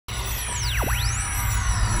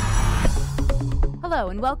Hello,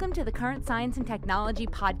 and welcome to the Current Science and Technology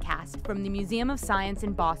podcast from the Museum of Science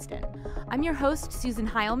in Boston. I'm your host, Susan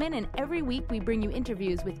Heilman, and every week we bring you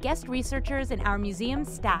interviews with guest researchers and our museum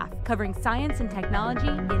staff covering science and technology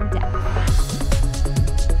in depth.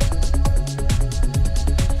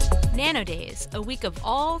 NanoDays, a week of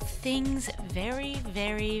all things very,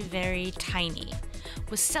 very, very tiny,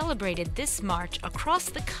 was celebrated this March across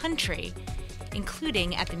the country,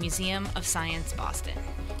 including at the Museum of Science Boston.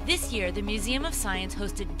 This year, the Museum of Science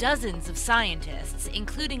hosted dozens of scientists,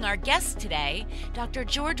 including our guests today, Dr.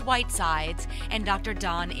 George Whitesides and Dr.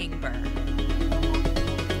 Don Ingber.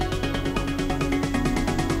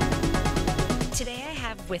 Today I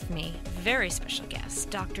have with me very special guest,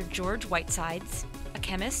 Dr. George Whitesides, a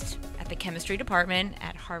chemist at the chemistry department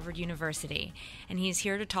at Harvard University, and he's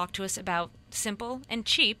here to talk to us about simple and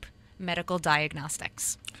cheap medical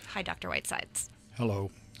diagnostics. Hi, Dr. Whitesides. Hello.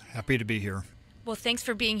 Happy to be here. Well, thanks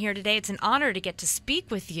for being here today. It's an honor to get to speak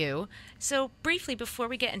with you. So briefly, before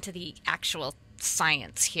we get into the actual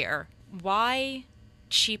science here, why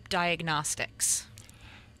cheap diagnostics?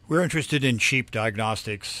 We're interested in cheap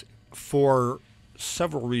diagnostics for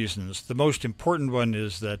several reasons. The most important one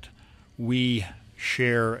is that we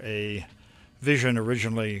share a vision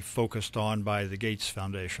originally focused on by the Gates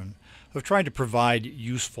Foundation of trying to provide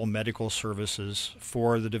useful medical services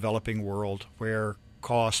for the developing world where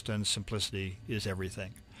cost and simplicity is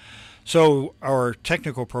everything. So our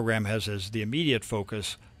technical program has as the immediate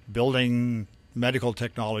focus building medical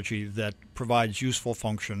technology that provides useful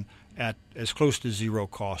function at as close to zero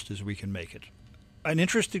cost as we can make it. An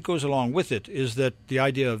interest that goes along with it is that the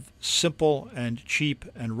idea of simple and cheap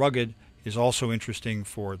and rugged is also interesting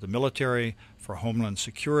for the military, for homeland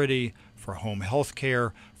security, for home health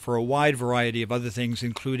care, for a wide variety of other things,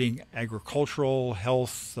 including agricultural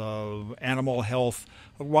health, animal health,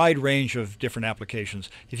 a wide range of different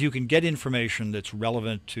applications. If you can get information that's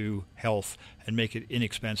relevant to health and make it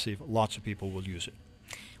inexpensive, lots of people will use it.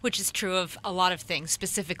 Which is true of a lot of things,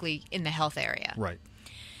 specifically in the health area. Right.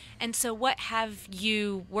 And so what have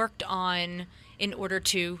you worked on in order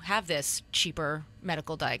to have this cheaper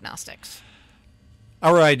medical diagnostics?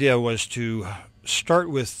 Our idea was to start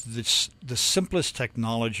with the simplest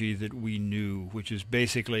technology that we knew, which is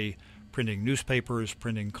basically printing newspapers,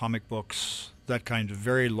 printing comic books, that kind of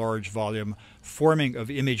very large volume, forming of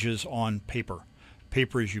images on paper.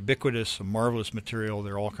 Paper is ubiquitous, a marvelous material.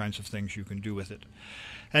 There are all kinds of things you can do with it.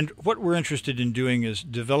 And what we're interested in doing is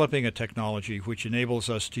developing a technology which enables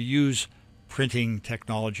us to use printing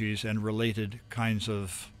technologies and related kinds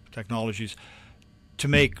of technologies to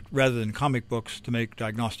make, rather than comic books, to make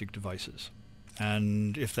diagnostic devices.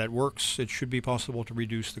 And if that works, it should be possible to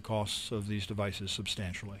reduce the costs of these devices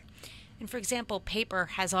substantially. And for example, paper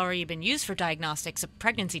has already been used for diagnostics. A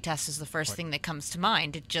pregnancy test is the first thing that comes to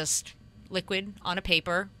mind. It just liquid on a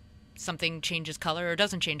paper, something changes color or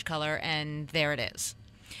doesn't change color, and there it is.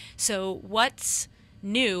 So what's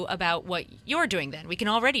new about what you're doing then? We can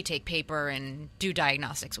already take paper and do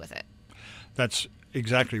diagnostics with it. That's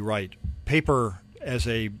exactly right. Paper as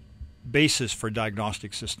a basis for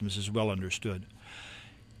diagnostic systems is well understood.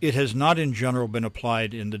 It has not in general been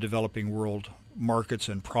applied in the developing world markets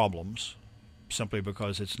and problems, simply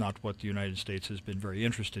because it's not what the United States has been very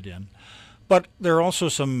interested in. But there are also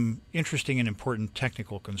some interesting and important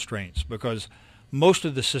technical constraints, because most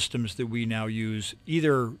of the systems that we now use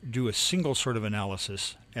either do a single sort of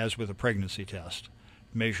analysis, as with a pregnancy test,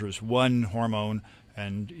 measures one hormone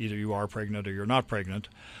and either you are pregnant or you're not pregnant,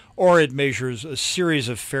 or it measures a series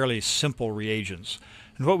of fairly simple reagents.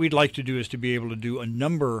 And what we'd like to do is to be able to do a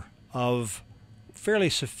number of fairly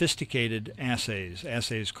sophisticated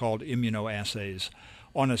assays called immunoassays,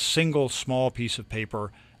 on a single small piece of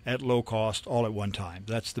paper at low cost all at one time.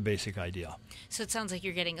 That's the basic idea. So it sounds like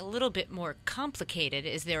you're getting a little bit more complicated.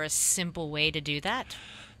 Is there a simple way to do that?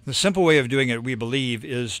 The simple way of doing it, we believe,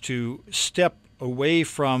 is to step away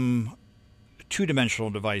from two-dimensional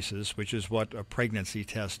devices, which is what a pregnancy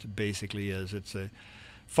test basically is. It's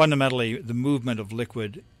fundamentally the movement of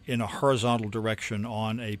liquid in a horizontal direction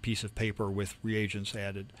on a piece of paper with reagents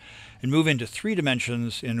added, and move into three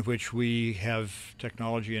dimensions in which we have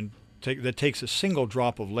technology that takes a single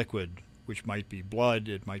drop of liquid, which might be blood,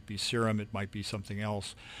 it might be serum, it might be something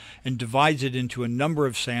else, and divides it into a number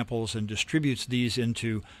of samples and distributes these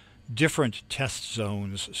into different test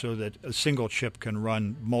zones so that a single chip can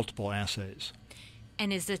run multiple assays.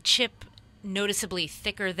 And is the chip noticeably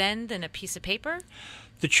thicker then than a piece of paper?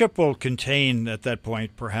 The chip will contain, at that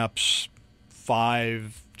point, perhaps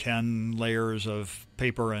 5-10 layers of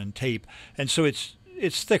paper and tape. And so it's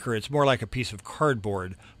thicker. It's more like a piece of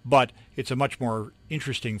cardboard, but it's a much more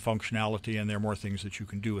interesting functionality, and there are more things that you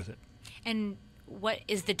can do with it. And what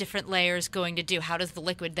is the different layers going to do? How does the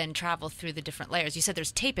liquid then travel through the different layers? You said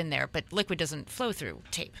there's tape in there, but liquid doesn't flow through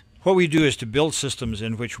tape. What we do is to build systems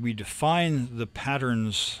in which we define the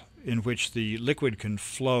patterns in which the liquid can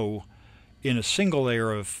flow in a single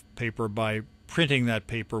layer of paper by printing that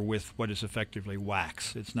paper with what is effectively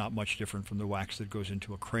wax. It's not much different from the wax that goes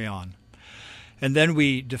into a crayon. And then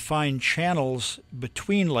we define channels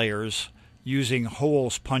between layers using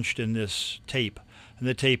holes punched in this tape. And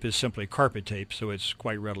the tape is simply carpet tape, so it's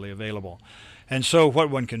quite readily available. And so what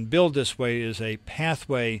one can build this way is a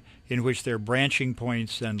pathway in which there are branching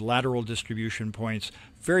points and lateral distribution points,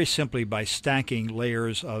 very simply by stacking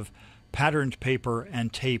layers of patterned paper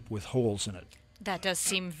and tape with holes in it. That does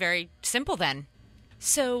seem very simple then.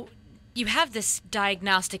 So you have this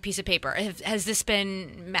diagnostic piece of paper. Has this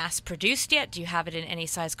been mass-produced yet? Do you have it in any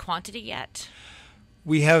size quantity yet?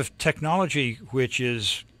 We have technology which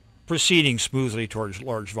is proceeding smoothly towards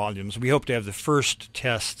large volumes. We hope to have the first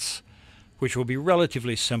tests, which will be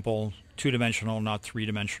relatively simple, two-dimensional, not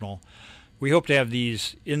three-dimensional. We hope to have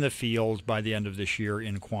these in the field by the end of this year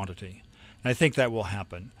in quantity. And I think that will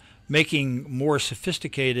happen. Making more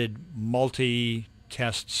sophisticated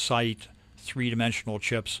multi-test site three-dimensional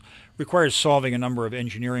chips requires solving a number of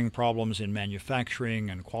engineering problems in manufacturing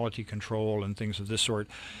and quality control and things of this sort.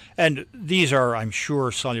 And these are, I'm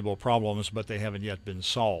sure, soluble problems, but they haven't yet been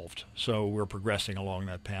solved. So we're progressing along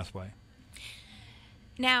that pathway.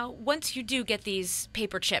 Now, once you do get these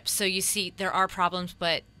paper chips, so you see there are problems,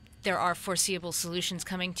 but there are foreseeable solutions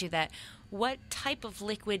coming to that, what type of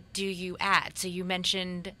liquid do you add? So you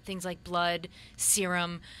mentioned things like blood,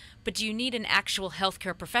 serum, but do you need an actual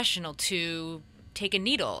healthcare professional to take a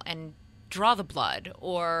needle and draw the blood,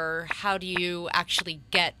 or how do you actually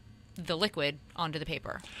get the liquid onto the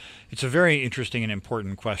paper? It's a very interesting and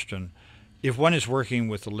important question. If one is working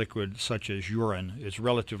with a liquid such as urine, it's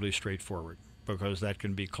relatively straightforward because that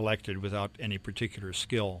can be collected without any particular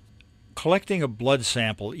skill. Collecting a blood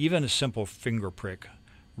sample, even a simple finger prick,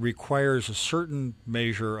 requires a certain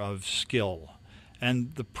measure of skill.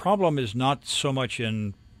 And the problem is not so much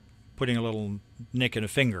in putting a little nick in a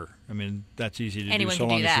finger. I mean, that's easy to Anyone do so can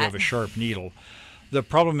do long as that. you have a sharp needle. The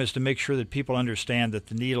problem is to make sure that people understand that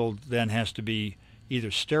the needle then has to be either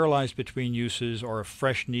sterilized between uses or a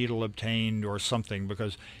fresh needle obtained or something,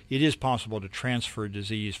 because it is possible to transfer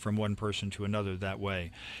disease from one person to another that way.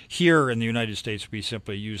 Here in the United States, we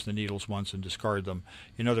simply use the needles once and discard them.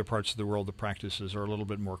 In other parts of the world, the practices are a little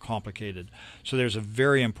bit more complicated. So there's a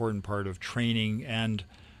very important part of training, and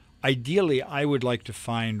ideally, I would like to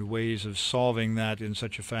find ways of solving that in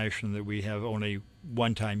such a fashion that we have only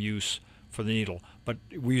one-time use for the needle. But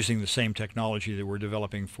we're using the same technology that we're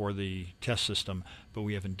developing for the test system, but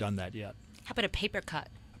we haven't done that yet. How about a paper cut?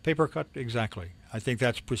 A paper cut, exactly. I think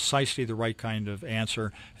that's precisely the right kind of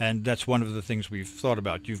answer, and that's one of the things we've thought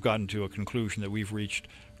about. You've gotten to a conclusion that we've reached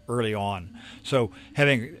early on. So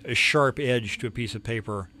having a sharp edge to a piece of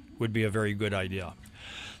paper would be a very good idea.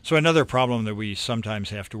 So another problem that we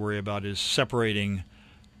sometimes have to worry about is separating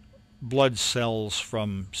blood cells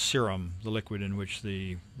from serum, the liquid in which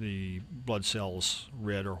the blood cells,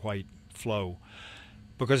 red or white, flow.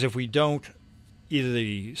 Because if we don't, either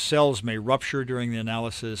the cells may rupture during the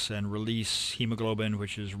analysis and release hemoglobin,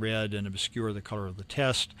 which is red, and obscure the color of the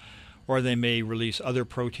test, or they may release other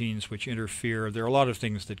proteins which interfere. There are a lot of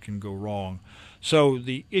things that can go wrong. So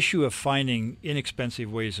the issue of finding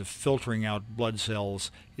inexpensive ways of filtering out blood cells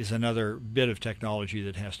is another bit of technology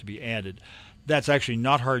that has to be added. That's actually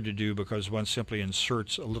not hard to do because one simply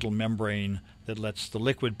inserts a little membrane that lets the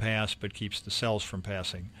liquid pass but keeps the cells from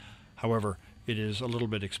passing. However, it is a little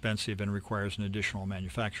bit expensive and requires an additional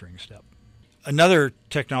manufacturing step. Another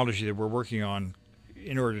technology that we're working on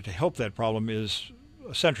in order to help that problem is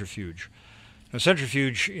a centrifuge. A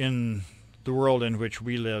centrifuge in the world in which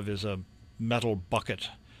we live is a metal bucket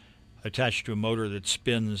attached to a motor that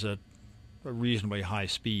spins at a reasonably high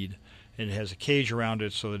speed. And it has a cage around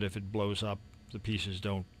it so that if it blows up, the pieces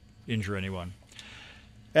don't injure anyone.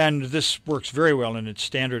 And this works very well in its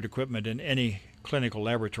standard equipment in any clinical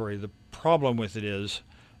laboratory. The problem with it is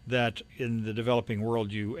that in the developing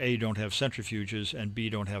world, you A, don't have centrifuges, and B,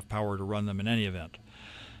 don't have power to run them in any event.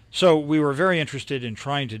 So we were very interested in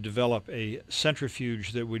trying to develop a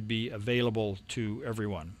centrifuge that would be available to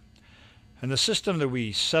everyone. And the system that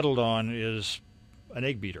we settled on is an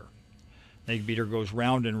egg beater. An egg beater goes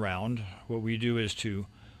round and round. What we do is to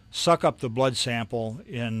suck up the blood sample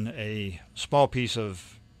in a small piece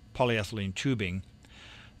of polyethylene tubing.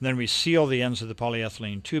 And then we seal the ends of the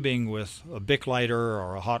polyethylene tubing with a Bic lighter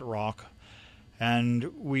or a hot rock.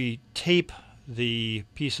 And we tape the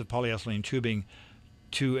piece of polyethylene tubing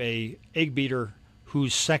to a egg beater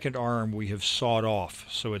whose second arm we have sawed off.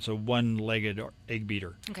 So it's a one-legged egg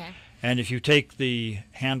beater. Okay. And if you take the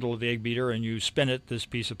handle of the egg beater and you spin it, this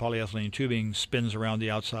piece of polyethylene tubing spins around the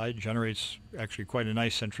outside, generates actually quite a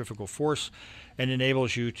nice centrifugal force, and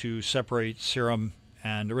enables you to separate serum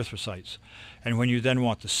and erythrocytes. And when you then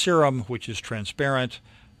want the serum, which is transparent,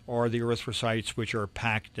 or the erythrocytes, which are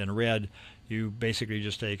packed and red, you basically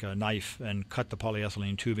just take a knife and cut the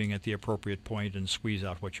polyethylene tubing at the appropriate point and squeeze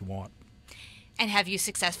out what you want. And have you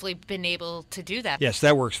successfully been able to do that? Yes,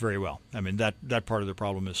 that works very well. I mean, that part of the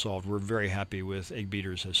problem is solved. We're very happy with egg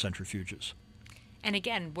beaters as centrifuges. And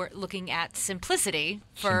again, we're looking at simplicity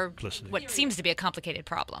for what seems to be a complicated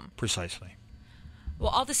problem. Precisely. Well,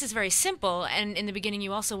 all this is very simple, and in the beginning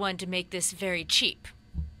you also wanted to make this very cheap.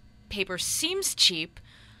 Paper seems cheap,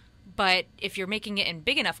 but if you're making it in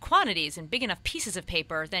big enough quantities and big enough pieces of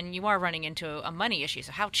paper, then you are running into a money issue.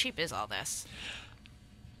 So how cheap is all this?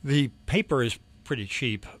 The paper is pretty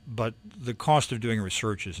cheap, but the cost of doing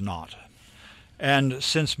research is not. And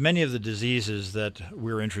since many of the diseases that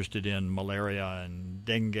we're interested in, malaria and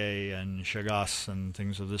dengue and chagas and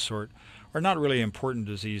things of this sort, are not really important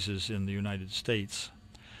diseases in the United States,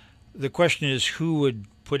 the question is who would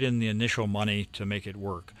put in the initial money to make it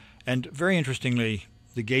work. And very interestingly,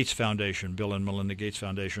 the Gates Foundation, Bill and Melinda Gates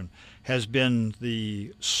Foundation, has been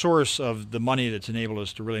the source of the money that's enabled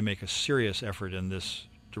us to really make a serious effort in this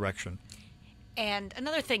direction. And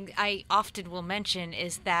another thing I often will mention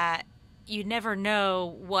is that you never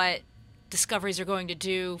know what discoveries are going to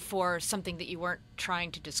do for something that you weren't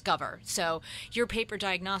trying to discover. So your paper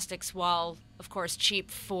diagnostics, while of course cheap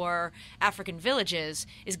for African villages,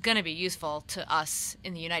 is going to be useful to us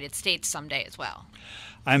in the United States someday as well.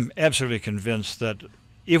 I'm absolutely convinced that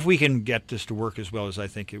if we can get this to work as well as I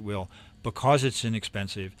think it will, because it's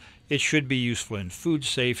inexpensive, it should be useful in food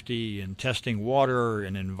safety, in testing water,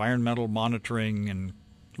 in environmental monitoring, and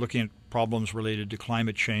looking at problems related to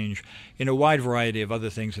climate change, in a wide variety of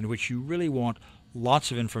other things in which you really want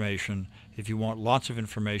lots of information. If you want lots of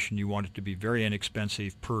information, you want it to be very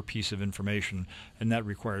inexpensive per piece of information, and that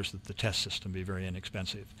requires that the test system be very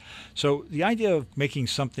inexpensive. So the idea of making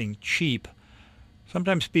something cheap,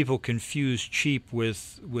 sometimes people confuse cheap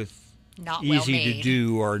with not easy well-made to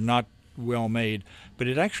do or not well made, but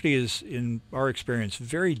it actually is, in our experience,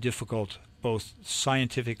 very difficult both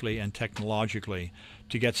scientifically and technologically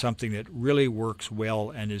to get something that really works well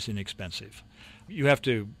and is inexpensive. You have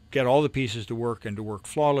to get all the pieces to work and to work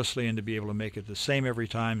flawlessly and to be able to make it the same every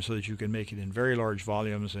time so that you can make it in very large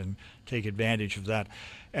volumes and take advantage of that.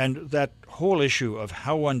 And that whole issue of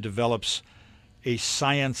how one develops a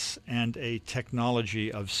science and a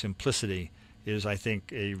technology of simplicity is, I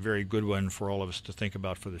think, a very good one for all of us to think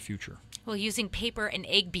about for the future. Well, using paper and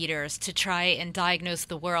egg beaters to try and diagnose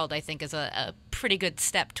the world, I think, is a pretty good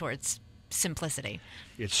step towards simplicity.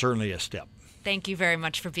 It's certainly a step. Thank you very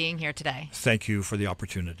much for being here today. Thank you for the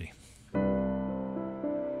opportunity.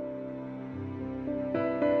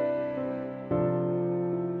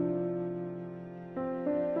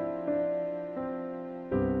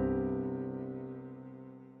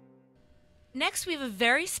 Next, we have a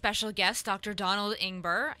very special guest, Dr. Donald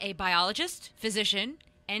Ingber, a biologist, physician,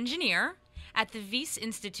 engineer at the Wyss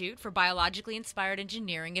Institute for Biologically Inspired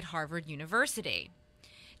Engineering at Harvard University.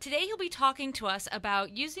 Today he'll be talking to us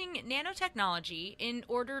about using nanotechnology in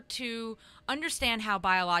order to understand how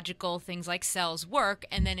biological things like cells work,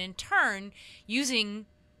 and then in turn using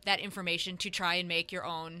that information to try and make your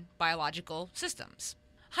own biological systems.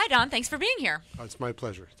 Hi, Don. Thanks for being here. It's my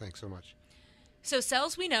pleasure. Thanks so much. So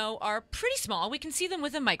cells, we know, are pretty small. We can see them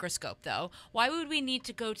with a microscope, though. Why would we need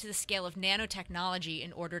to go to the scale of nanotechnology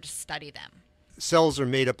in order to study them? Cells are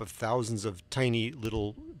made up of thousands of tiny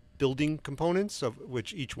little building components, of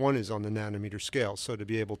which each one is on the nanometer scale. So to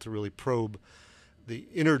be able to really probe the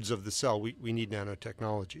innards of the cell, we need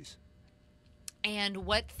nanotechnologies. And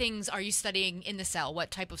what things are you studying in the cell? What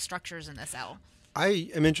type of structures in the cell? I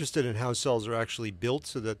am interested in how cells are actually built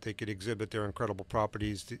so that they could exhibit their incredible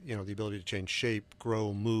properties, the ability to change shape,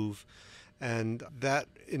 grow, move. And that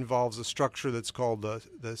involves a structure that's called the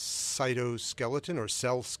cytoskeleton or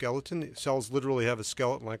cell skeleton. Cells literally have a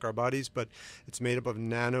skeleton like our bodies, but it's made up of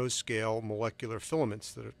nanoscale molecular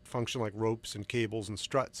filaments that function like ropes and cables and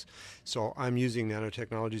struts. So I'm using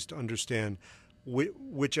nanotechnologies to understand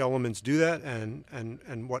which elements do that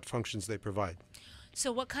and what functions they provide. So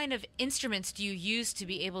what kind of instruments do you use to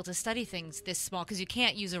be able to study things this small? Because you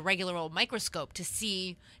can't use a regular old microscope to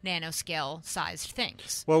see nanoscale-sized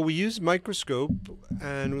things. Well, we use microscope,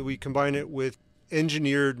 and we combine it with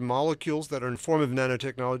engineered molecules that are in the form of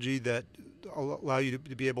nanotechnology that allow you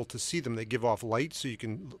to be able to see them. They give off light so you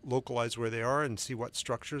can localize where they are and see what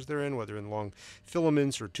structures they're in, whether in long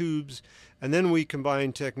filaments or tubes. And then we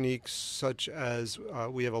combine techniques such as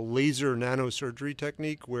we have a laser nanosurgery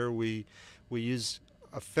technique where we use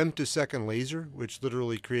a femtosecond laser, which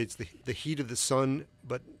literally creates the heat of the sun,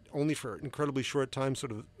 but only for an incredibly short time,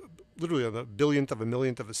 sort of literally on a billionth of a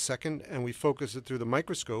millionth of a second, and we focus it through the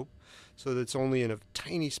microscope so that it's only in a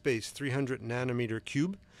tiny space, 300 nanometer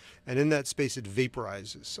cube, and in that space it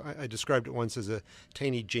vaporizes. I described it once as a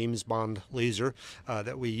tiny James Bond laser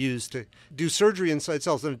that we use to do surgery inside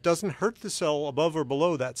cells, and it doesn't hurt the cell above or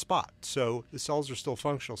below that spot, so the cells are still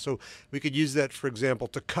functional. So we could use that, for example,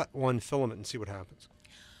 to cut one filament and see what happens.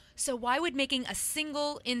 So why would making a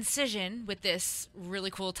single incision with this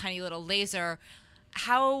really cool tiny little laser,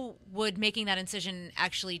 how would making that incision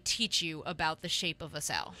actually teach you about the shape of a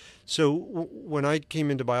cell? So when I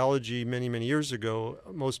came into biology many, many years ago,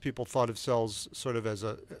 most people thought of cells sort of as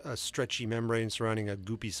a stretchy membrane surrounding a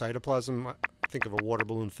goopy cytoplasm. Think of a water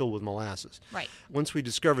balloon filled with molasses. Right. Once we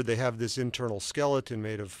discovered they have this internal skeleton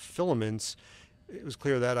made of filaments, it was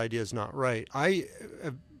clear that idea is not right. I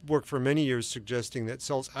have worked for many years suggesting that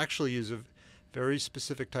cells actually use a very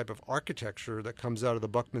specific type of architecture that comes out of the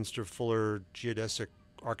Buckminster-Fuller geodesic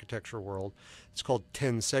architecture world. It's called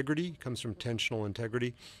tensegrity. It comes from tensional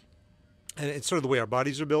integrity. And it's sort of the way our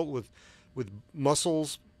bodies are built, with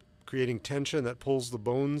muscles creating tension that pulls the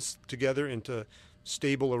bones together into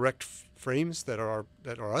stable, erect frames that are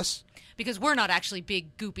us. Because we're not actually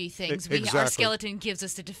big, goopy things. Exactly. Our skeleton gives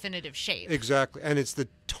us a definitive shape. Exactly. And it's the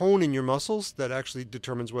tone in your muscles that actually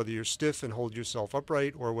determines whether you're stiff and hold yourself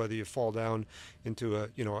upright or whether you fall down into a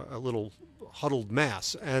little huddled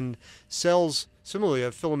mass. And cells similarly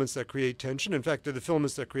have filaments that create tension. In fact, they're the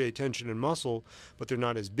filaments that create tension in muscle, but they're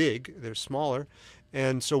not as big. They're smaller.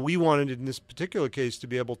 And so we wanted, in this particular case, to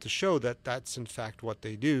be able to show that that's in fact what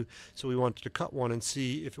they do. So we wanted to cut one and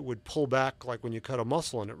see if it would pull back like when you cut a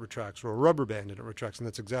muscle and it retracts, or a rubber band and it retracts, and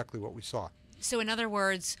that's exactly what we saw. So in other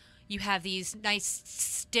words, you have these nice,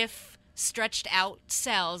 stiff, stretched out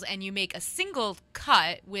cells, and you make a single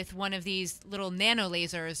cut with one of these little nano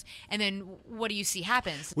lasers, and then what do you see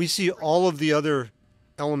happens? We see all of the other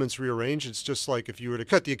elements rearranged. It's just like if you were to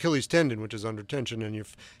cut the Achilles tendon, which is under tension, and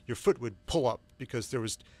your foot would pull up because there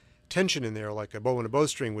was tension in there, like a bow and a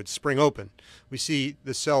bowstring would spring open. We see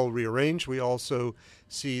the cell rearranged. We also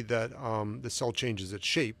see that the cell changes its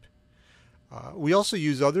shape. We also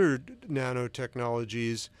use other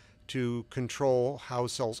nanotechnologies to control how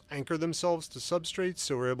cells anchor themselves to substrates.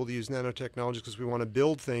 So we're able to use nanotechnology because we want to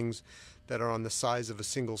build things that are on the size of a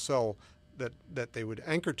single cell that they would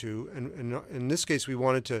anchor to. And in this case, we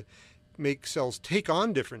wanted to make cells take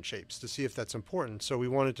on different shapes to see if that's important. So we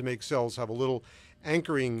wanted to make cells have a little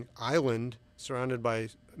anchoring island surrounded by,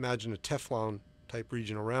 imagine a Teflon type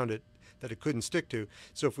region around it that it couldn't stick to.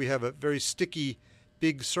 So if we have a very sticky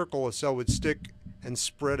big circle, a cell would stick and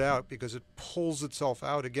spread out because it pulls itself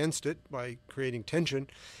out against it by creating tension,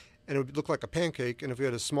 and it would look like a pancake. And if we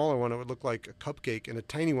had a smaller one, it would look like a cupcake, and a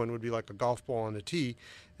tiny one would be like a golf ball on a tee.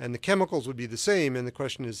 And the chemicals would be the same, and the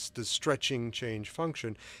question is, does stretching change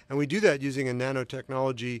function? And we do that using a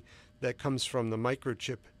nanotechnology that comes from the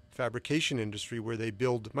microchip fabrication industry, where they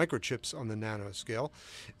build microchips on the nanoscale.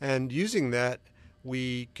 And using that,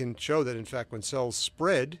 we can show that, in fact, when cells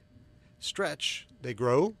stretch, they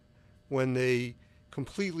grow. When they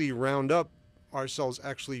completely round up, our cells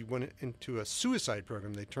actually went into a suicide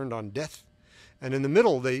program. They turned on death. And in the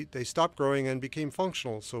middle, they stopped growing and became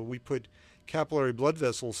functional. So we put capillary blood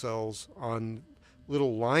vessel cells on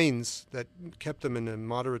little lines that kept them in a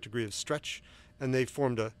moderate degree of stretch, and they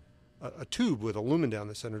formed a tube with a lumen down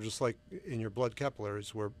the center, just like in your blood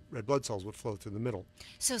capillaries where red blood cells would flow through the middle.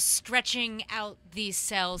 So stretching out these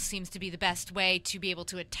cells seems to be the best way to be able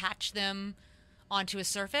to attach them onto a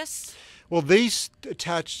surface? Well, they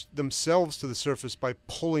attach themselves to the surface by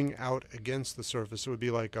pulling out against the surface. It would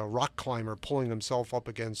be like a rock climber pulling himself up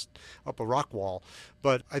a rock wall.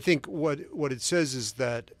 But I think what it says is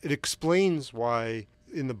that it explains why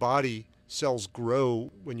in the body cells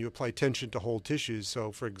grow when you apply tension to whole tissues.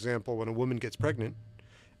 So, for example, when a woman gets pregnant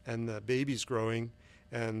and the baby's growing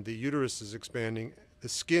and the uterus is expanding, the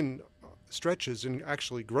skin stretches and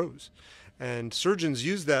actually grows. And surgeons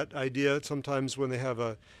use that idea sometimes when they have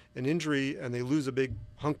an injury and they lose a big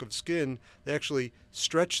hunk of skin. They actually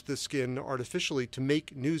stretch the skin artificially to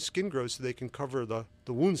make new skin grow so they can cover the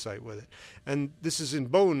wound site with it. And this is in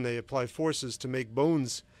bone. They apply forces to make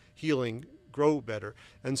bones healing grow better.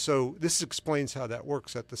 And so this explains how that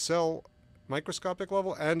works at the cell microscopic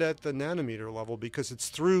level and at the nanometer level, because it's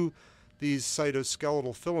through these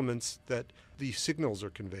cytoskeletal filaments that the signals are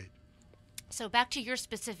conveyed. So back to your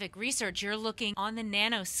specific research, you're looking on the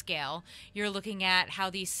nanoscale. You're looking at how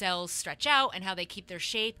these cells stretch out and how they keep their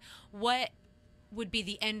shape. What would be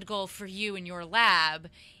the end goal for you in your lab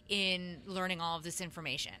in learning all of this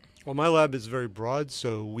information? Well, my lab is very broad,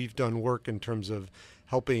 so we've done work in terms of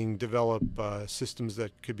helping develop systems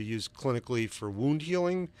that could be used clinically for wound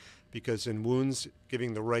healing, because in wounds,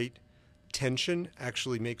 giving the right tension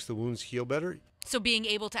actually makes the wounds heal better. So being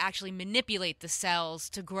able to actually manipulate the cells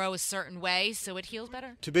to grow a certain way so it heals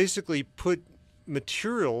better? To basically put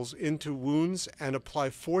materials into wounds and apply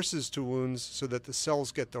forces to wounds so that the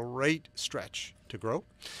cells get the right stretch to grow.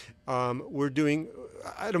 We're doing,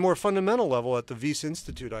 at a more fundamental level at the Wyss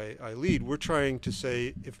Institute I lead, we're trying to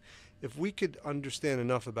say if we could understand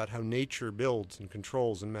enough about how nature builds and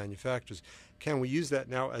controls and manufactures, can we use that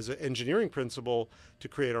now as an engineering principle to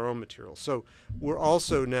create our own materials? So we're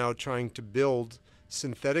also now trying to build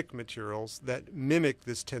synthetic materials that mimic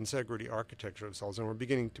this tensegrity architecture of cells, and we're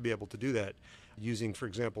beginning to be able to do that using, for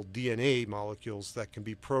example, DNA molecules that can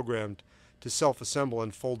be programmed to self-assemble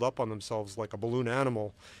and fold up on themselves like a balloon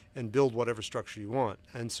animal and build whatever structure you want.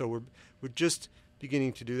 And so we're just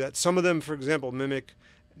beginning to do that. Some of them, for example, mimic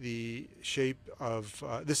the shape of,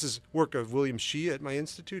 this is work of William Shih at my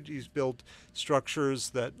institute. He's built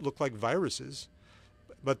structures that look like viruses,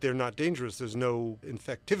 but they're not dangerous. There's no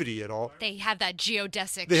infectivity at all. They have that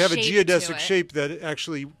geodesic shape. They have a geodesic to it. shape that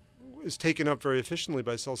actually is taken up very efficiently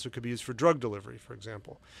by cells, so it could be used for drug delivery, for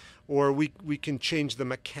example. Or we can change the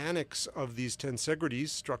mechanics of these tensegrities,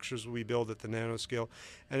 structures we build at the nanoscale,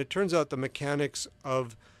 and it turns out the mechanics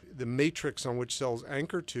of the matrix on which cells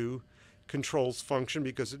anchor to controls function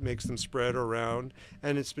because it makes them spread around.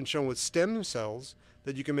 And it's been shown with stem cells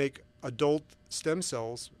that you can make adult stem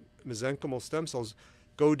cells, mesenchymal stem cells,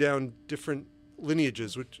 go down different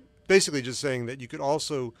lineages, which basically just saying that you could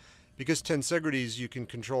also, because tensegrities, you can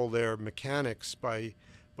control their mechanics by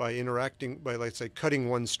interacting, by, let's say, cutting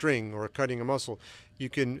one string or cutting a muscle. You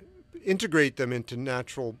can integrate them into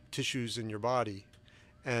natural tissues in your body,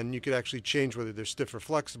 and you could actually change whether they're stiff or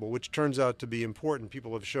flexible, which turns out to be important.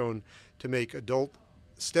 People have shown to make adult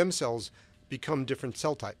stem cells become different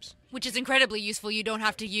cell types. Which is incredibly useful. You don't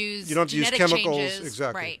have to use genetic chemicals. Changes.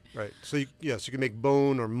 Exactly. Right. So you can make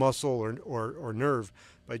bone or muscle or nerve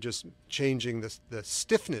by just changing the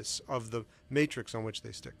stiffness of the matrix on which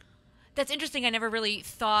they stick. That's interesting. I never really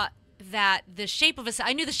thought that the shape of a cell,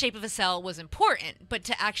 I knew the shape of a cell was important, but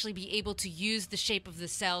to actually be able to use the shape of the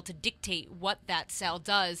cell to dictate what that cell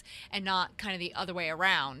does and not kind of the other way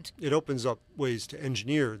around. It opens up ways to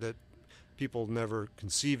engineer that people never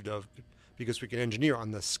conceived of, because we can engineer on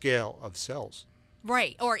the scale of cells.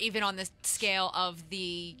 Right, or even on the scale of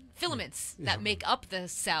the filaments that make up the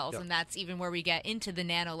cells, and that's even where we get into the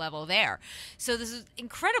nano level there. So this is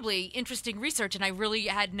incredibly interesting research, and I really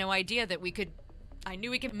had no idea that I knew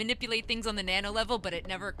we could manipulate things on the nano level, but it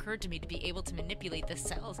never occurred to me to be able to manipulate the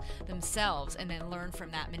cells themselves and then learn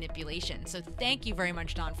from that manipulation. So thank you very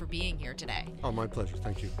much, Don, for being here today. Oh, my pleasure.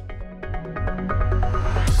 Thank you.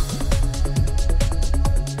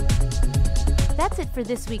 That's it for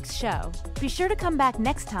this week's show. Be sure to come back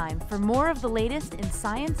next time for more of the latest in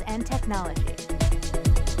science and technology.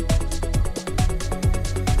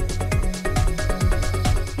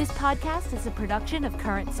 This podcast is a production of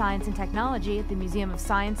Current Science and Technology at the Museum of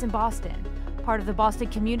Science in Boston, part of the Boston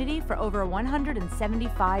community for over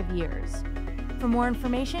 175 years. For more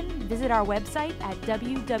information, visit our website at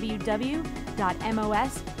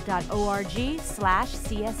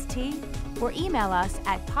www.mos.org/CST or email us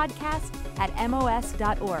at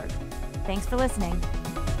podcast@mos.org. Thanks for listening.